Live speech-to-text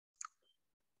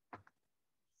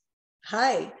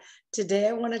Hi, today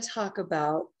I want to talk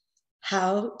about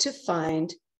how to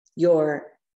find your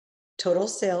total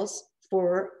sales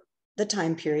for the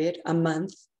time period, a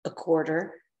month, a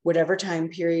quarter, whatever time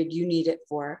period you need it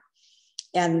for,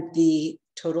 and the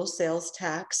total sales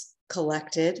tax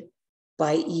collected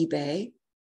by eBay,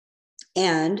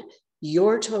 and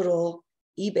your total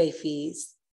eBay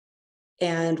fees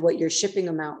and what your shipping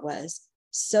amount was,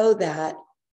 so that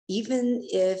even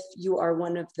if you are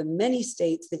one of the many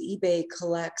states that eBay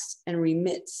collects and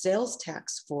remits sales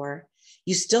tax for,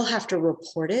 you still have to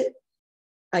report it.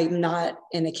 I'm not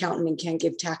an accountant and can't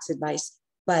give tax advice,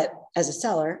 but as a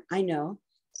seller, I know,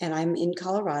 and I'm in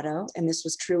Colorado, and this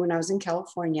was true when I was in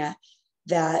California,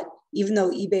 that even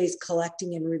though eBay is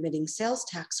collecting and remitting sales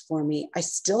tax for me, I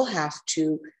still have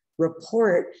to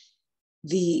report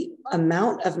the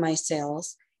amount of my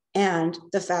sales and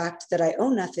the fact that I owe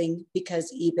nothing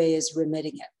because eBay is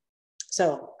remitting it.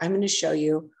 So I'm going to show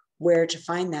you where to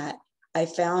find that. I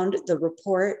found the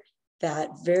report that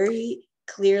very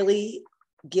clearly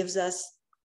gives us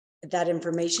that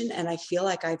information, and I feel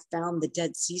like I've found the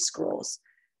Dead Sea Scrolls.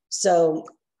 So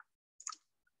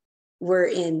we're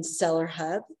in Seller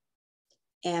Hub,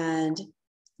 and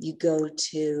you go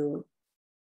to,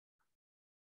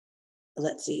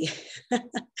 let's see,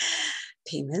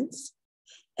 payments.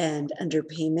 And under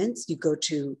payments, you go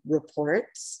to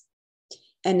reports.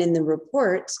 And in the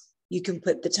reports, you can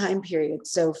put the time period.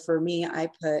 So for me, I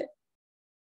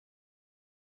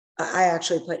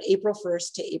actually put April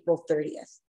 1st to April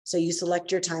 30th. So you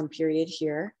select your time period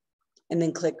here and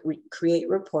then click create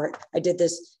report. I did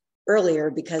this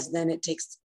earlier because then it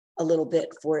takes a little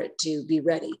bit for it to be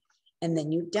ready. And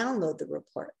then you download the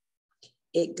report.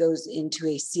 It goes into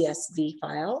a CSV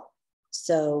file.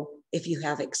 So if you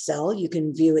have Excel, you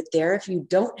can view it there. If you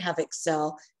don't have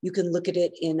Excel, you can look at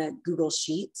it in a Google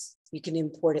Sheets. You can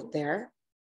import it there.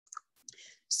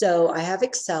 So I have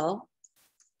Excel,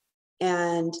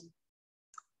 and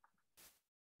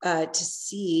to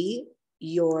see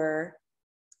your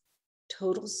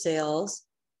total sales,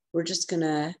 we're just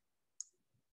gonna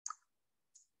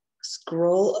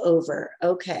scroll over.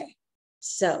 Okay,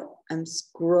 so I'm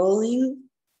scrolling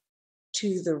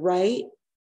to the right,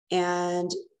 and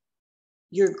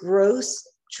your gross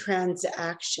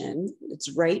transaction,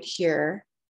 it's right here.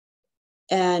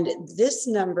 And this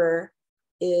number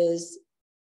is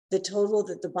the total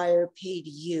that the buyer paid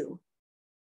you.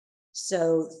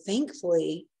 So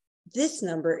thankfully, this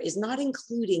number is not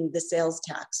including the sales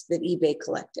tax that eBay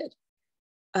collected.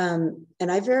 And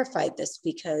I verified this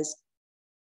because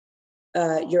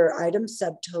your item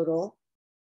subtotal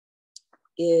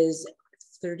is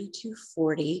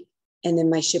 $32.40. And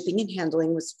then my shipping and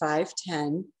handling was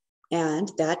 $5.10,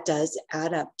 and that does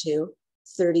add up to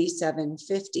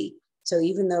 $37.50. So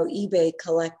even though eBay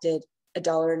collected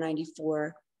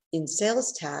 $1.94 in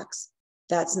sales tax,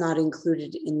 that's not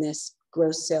included in this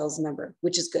gross sales number,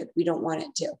 which is good. We don't want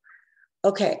it to.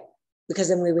 Okay, because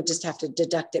then we would just have to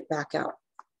deduct it back out.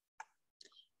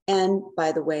 And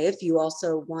by the way, if you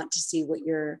also want to see what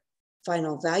your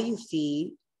final value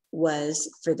fee was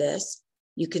for this,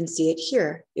 you can see it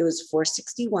here. It was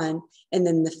 $4.61, and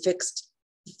then the fixed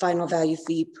final value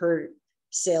fee per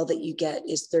sale that you get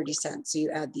is 30 cents. So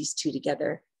you add these two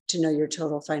together to know your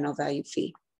total final value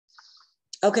fee.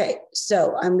 Okay,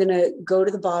 so I'm gonna go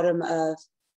to the bottom of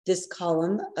this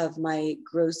column of my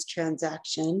gross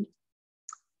transaction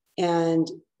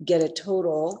and get a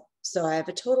total. So I have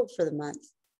a total for the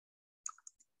month.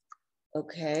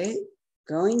 Okay,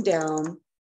 going down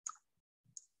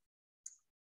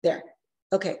there.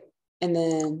 Okay, and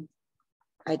then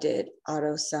I did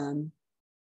auto sum,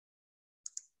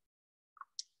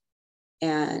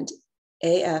 and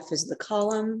AF is the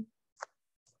column,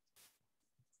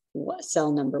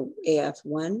 cell number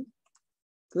AF1,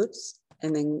 oops,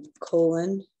 and then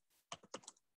colon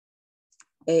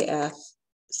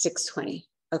AF620.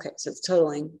 Okay, so it's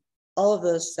totaling all of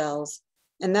those cells,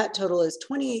 and that total is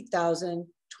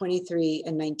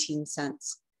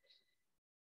 $28,023.19.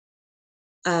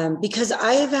 Because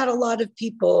I have had a lot of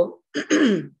people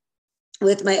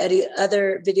with my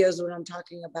other videos when I'm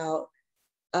talking about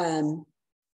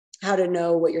how to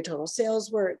know what your total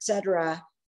sales were, etc.,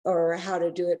 or how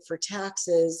to do it for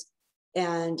taxes.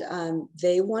 And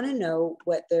they want to know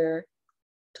what their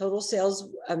total sales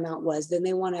amount was. Then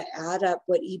they want to add up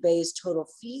what eBay's total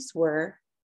fees were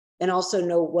and also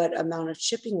know what amount of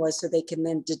shipping was so they can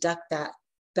then deduct that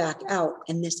back out.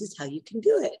 And this is how you can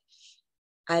do it.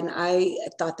 And I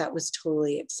thought that was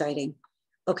totally exciting.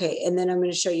 Okay, and then I'm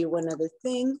going to show you one other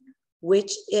thing,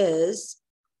 which is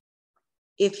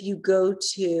if you go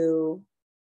to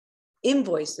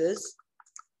invoices,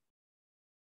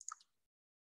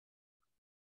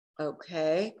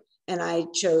 Okay. And I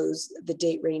chose the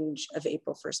date range of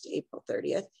April 1st to April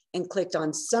 30th and clicked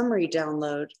on summary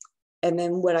download. And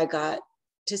then what I got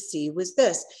to see was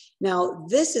this. Now,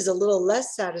 this is a little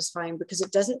less satisfying because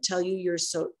it doesn't tell you your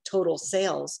total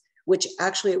sales, which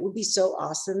actually it would be so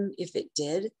awesome if it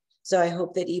did. So I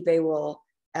hope that eBay will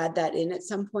add that in at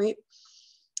some point.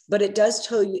 But it does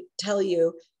tell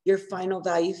you your final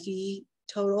value fee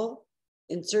total,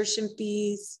 insertion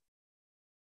fees,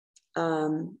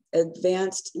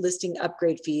 advanced listing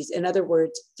upgrade fees. In other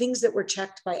words, things that were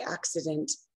checked by accident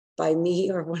by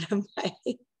me or one of my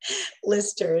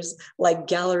listers, like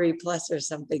Gallery Plus or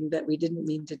something that we didn't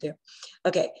mean to do.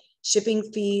 Okay, shipping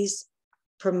fees,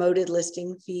 promoted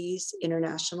listing fees,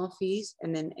 international fees,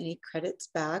 and then any credits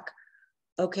back.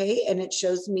 Okay, and it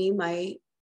shows me my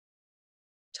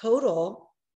total,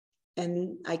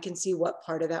 and I can see what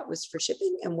part of that was for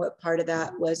shipping and what part of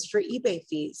that was for eBay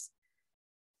fees.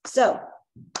 So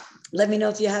let me know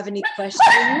if you have any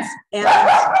questions. And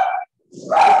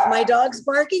if my dog's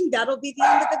barking, that'll be the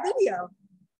end of the video.